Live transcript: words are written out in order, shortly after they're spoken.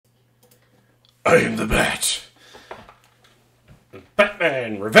I am the Bat.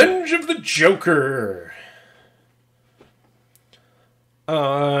 Batman, Revenge of the Joker.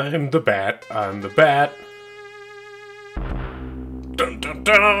 I'm the Bat. I'm the Bat. Dun dun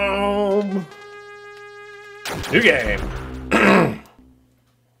dun. New game.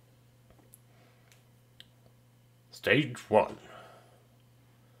 Stage 1.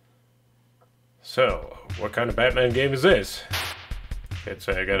 So, what kind of Batman game is this? Let's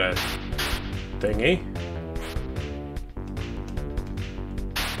say I got a thingy.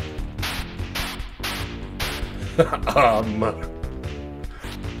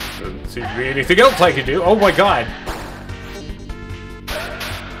 Doesn't seem to be anything else I can do. Oh my god!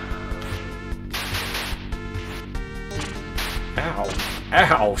 Ow.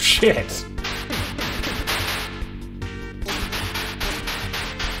 Ow, shit!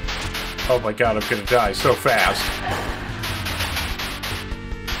 Oh my god, I'm gonna die so fast.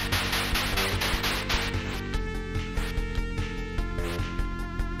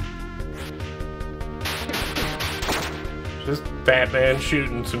 Just Batman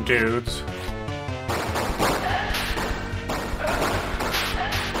shooting some dudes.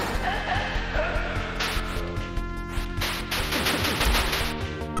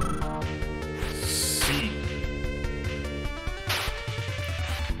 C.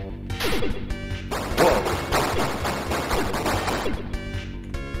 Whoa.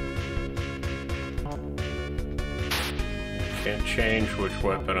 Can't change which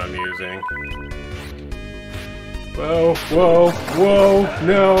weapon I'm using. Whoa, whoa, whoa,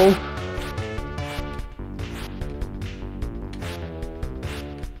 no!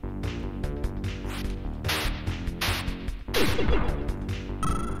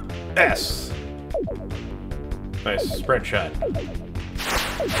 S! Nice spread shot.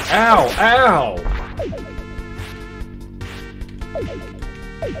 Ow, ow!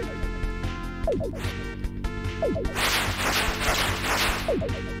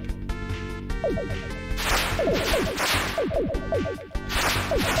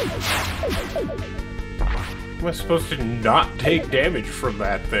 Am I supposed to not take damage from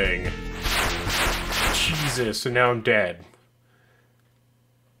that thing? Jesus, and now I'm dead.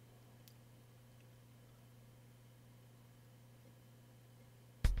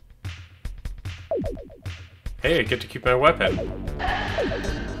 Hey, I get to keep my weapon.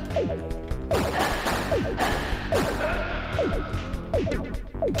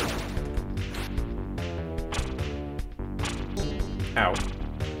 Ow.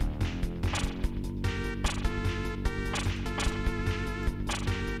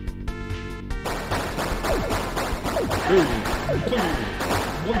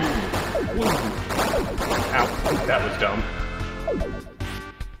 Ow, that was dumb.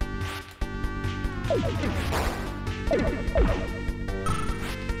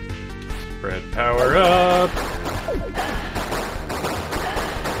 Spread power up.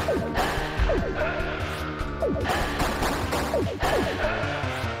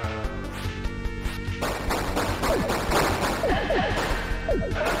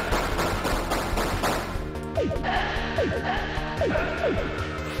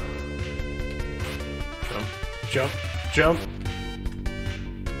 Jump, jump.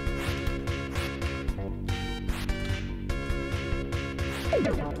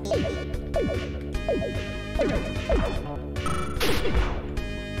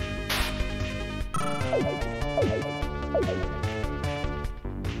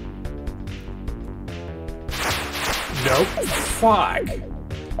 Nope. Fuck.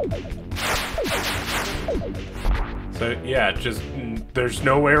 So, yeah, just, there's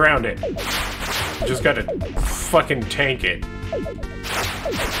no way around it. You just gotta fucking tank it.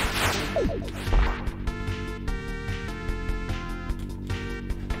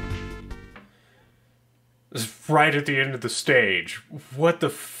 It's right at the end of the stage. What the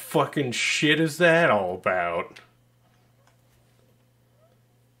fucking shit is that all about?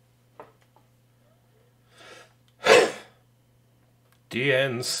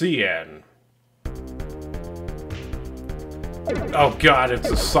 DNCN. Oh god, it's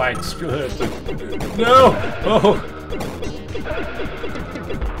a side split. No! Oh!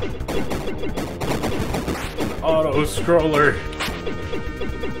 Auto scroller.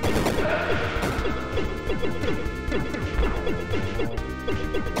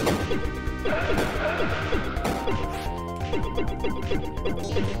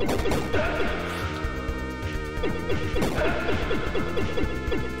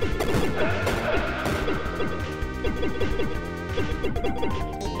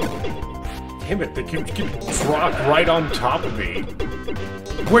 Damn it, they keep dropped right on top of me.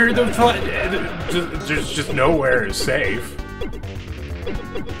 Where the fuck? There's just nowhere is safe.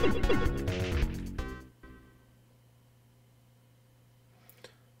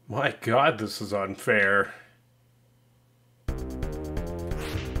 My God, this is unfair.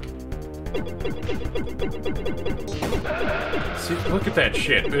 See, look at that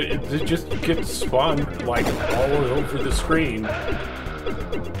shit. It just gets spawned, like, all over the screen.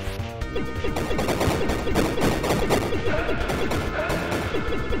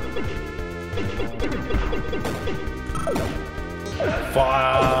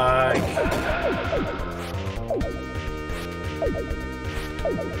 Fuck!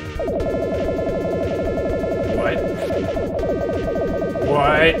 What?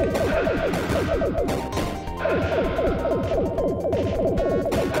 What?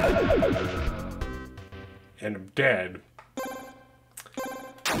 And I'm dead.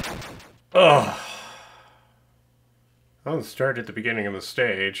 Ugh. I'll start at the beginning of the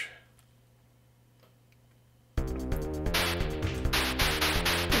stage.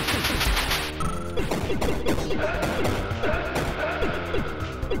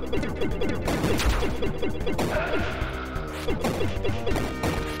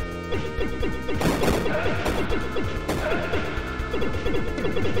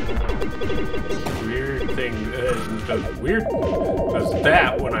 Weird thing does weird does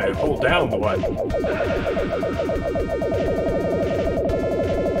that when I hold down the button.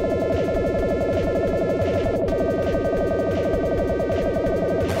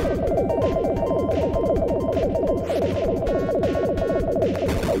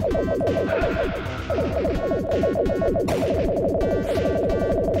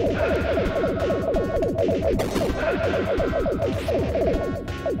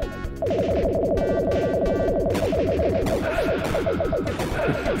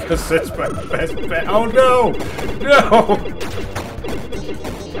 Because that's my best bet. Oh no! No!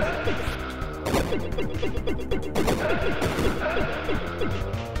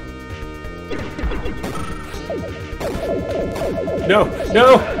 No! No!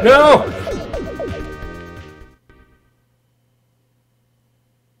 No!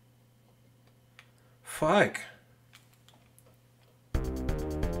 Fuck.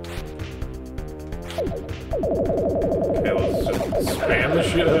 Okay, let's just spam the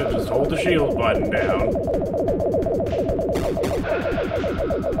shield, just hold the shield button down.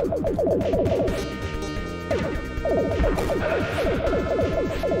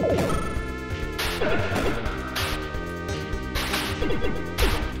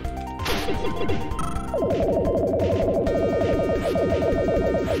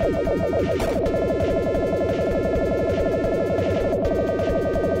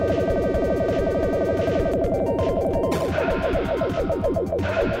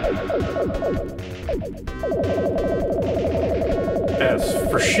 S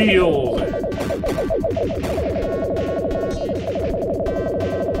for shield.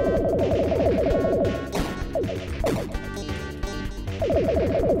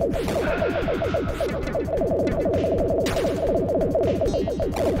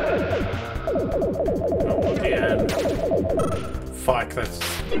 Oh, again. Fuck, that's...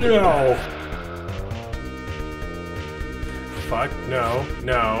 No! Fuck, no,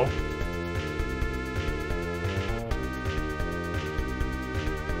 no.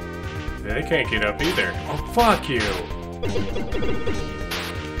 They can't get up either. Oh, fuck you!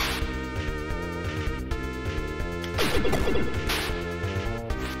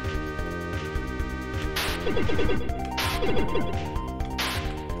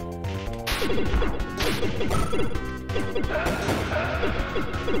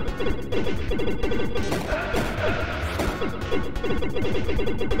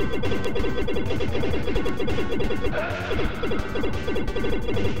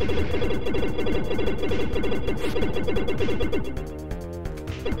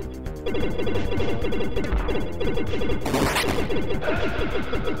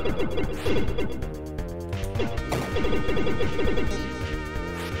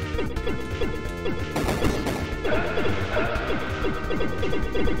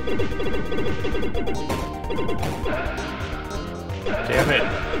 Damn it.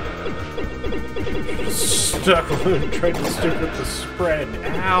 Stuck trying to stick with the spread.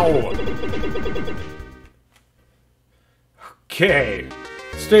 Ow! Okay.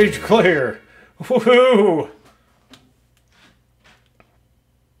 Stage clear. Woohoo!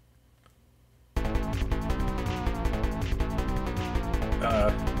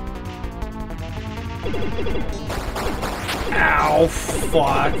 Ow,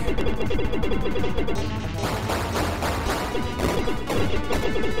 fuck.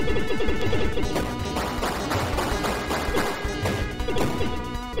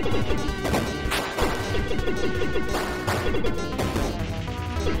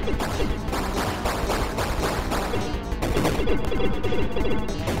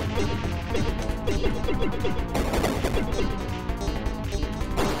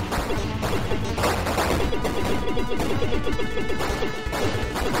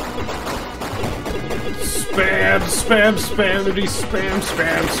 Spam, spam, spamity, spam,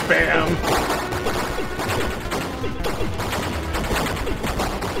 spam, spam.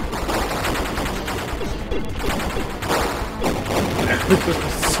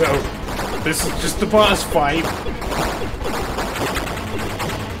 So, this is just the boss fight.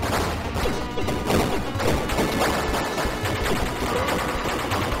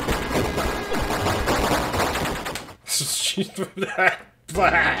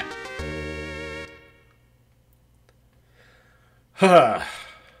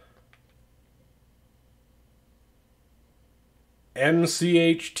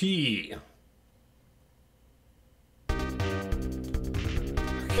 MCHT.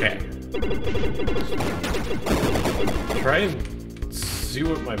 Okay. Try and see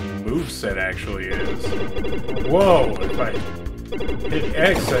what my moveset actually is. Whoa, if I hit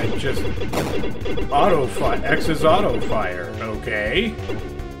X, I just auto-fire. X is auto-fire. Okay.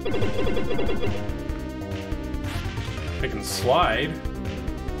 I can slide.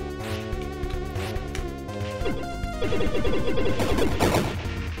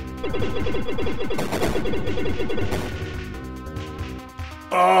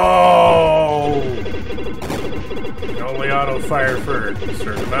 Oh! You can only auto-fire for a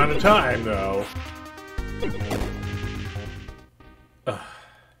certain amount of time, though.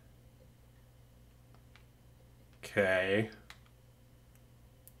 Okay.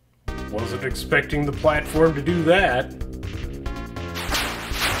 Wasn't expecting the platform to do that.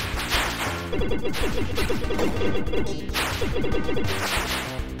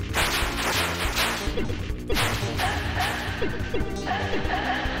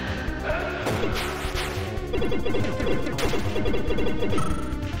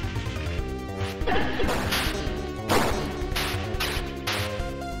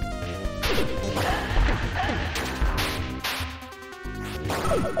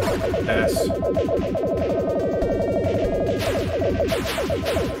 S.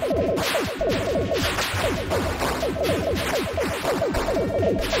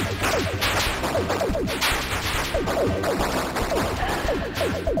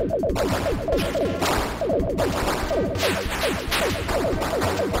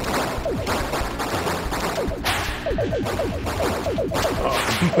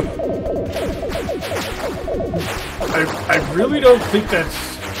 I really don't think that's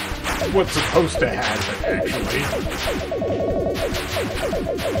what's supposed to happen, actually.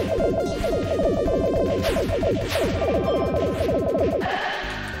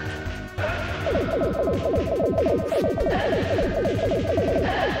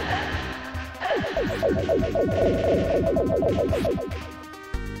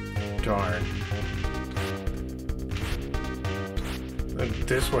 Darn. And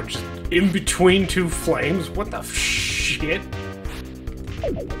this one just in between two flames? What the shit?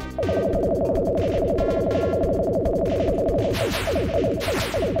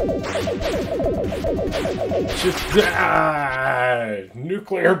 Just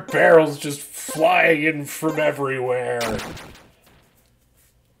nuclear barrels just flying in from everywhere.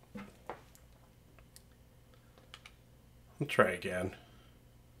 I'll try again.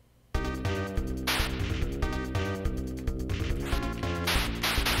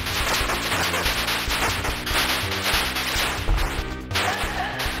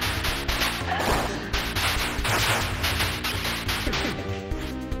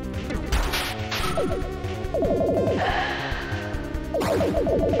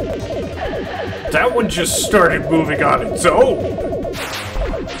 That one just started moving on its own.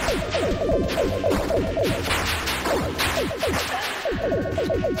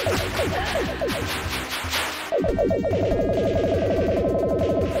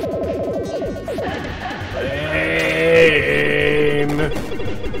 Aim.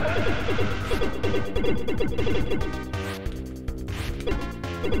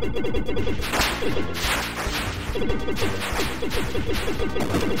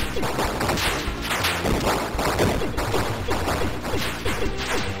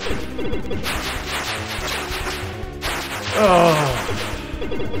 Oh.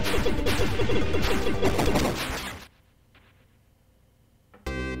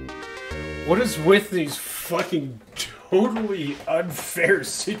 What is with these fucking totally unfair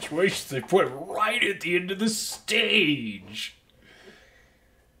situations they put right at the end of the stage?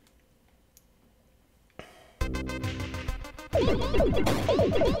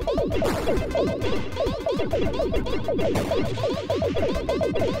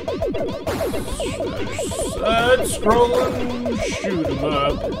 Side scrolling, shoot 'em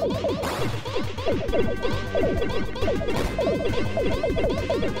up.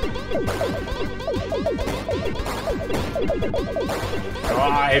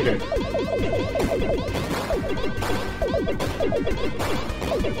 God.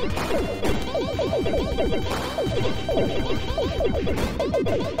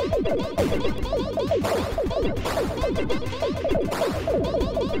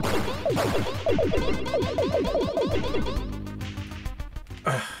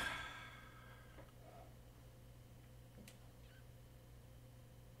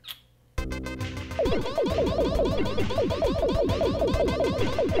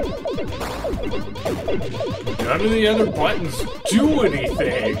 None of the other buttons do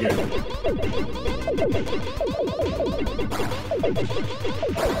anything.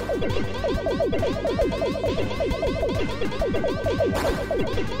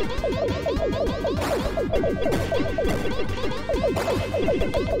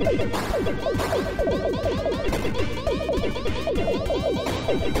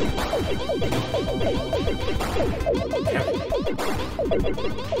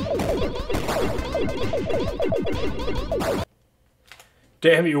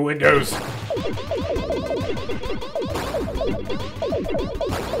 Damn you, Windows.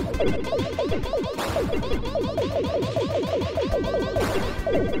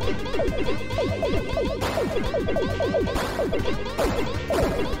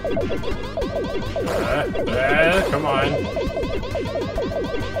 Come on.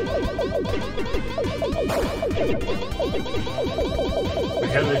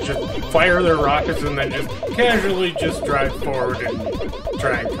 Because they just fire their rockets and then just casually just drive forward and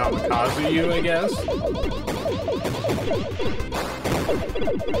try and kamikaze you, I guess.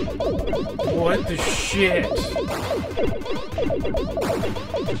 What the shit?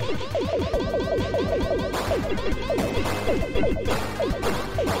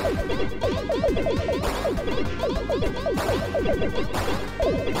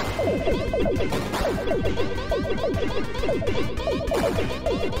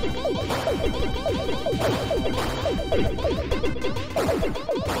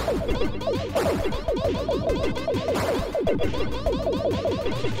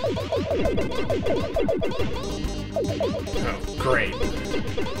 Oh, great.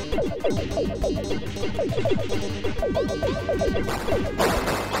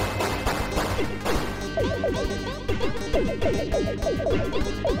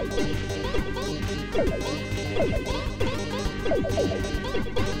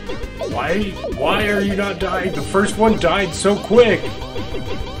 Why are you not dying? The first one died so quick.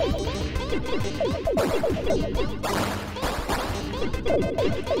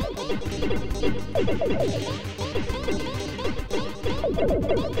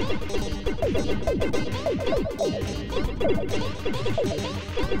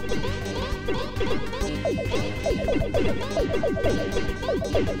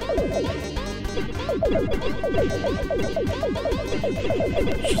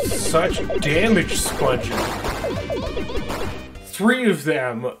 Such damage sponges. 3 of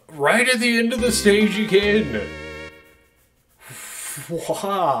them right at the end of the stage again.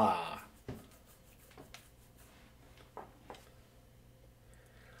 Wow.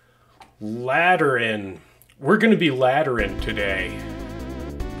 Laddering. We're gonna be laddering today.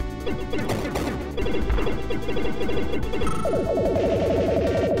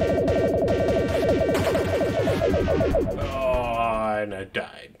 Oh, and I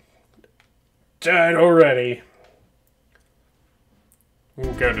died. Died already.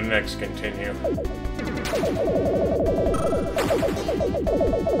 We'll go to next continue.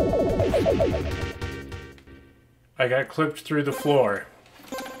 I got clipped through the floor.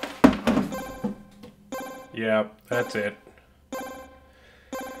 Yep, that's it.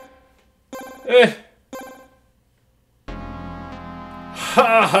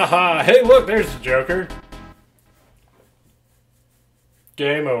 Ha ha ha! Hey, look, there's the Joker.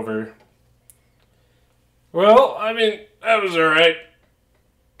 Game over. Well, I mean, that was alright.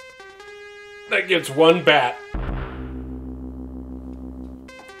 That gets 1 bat.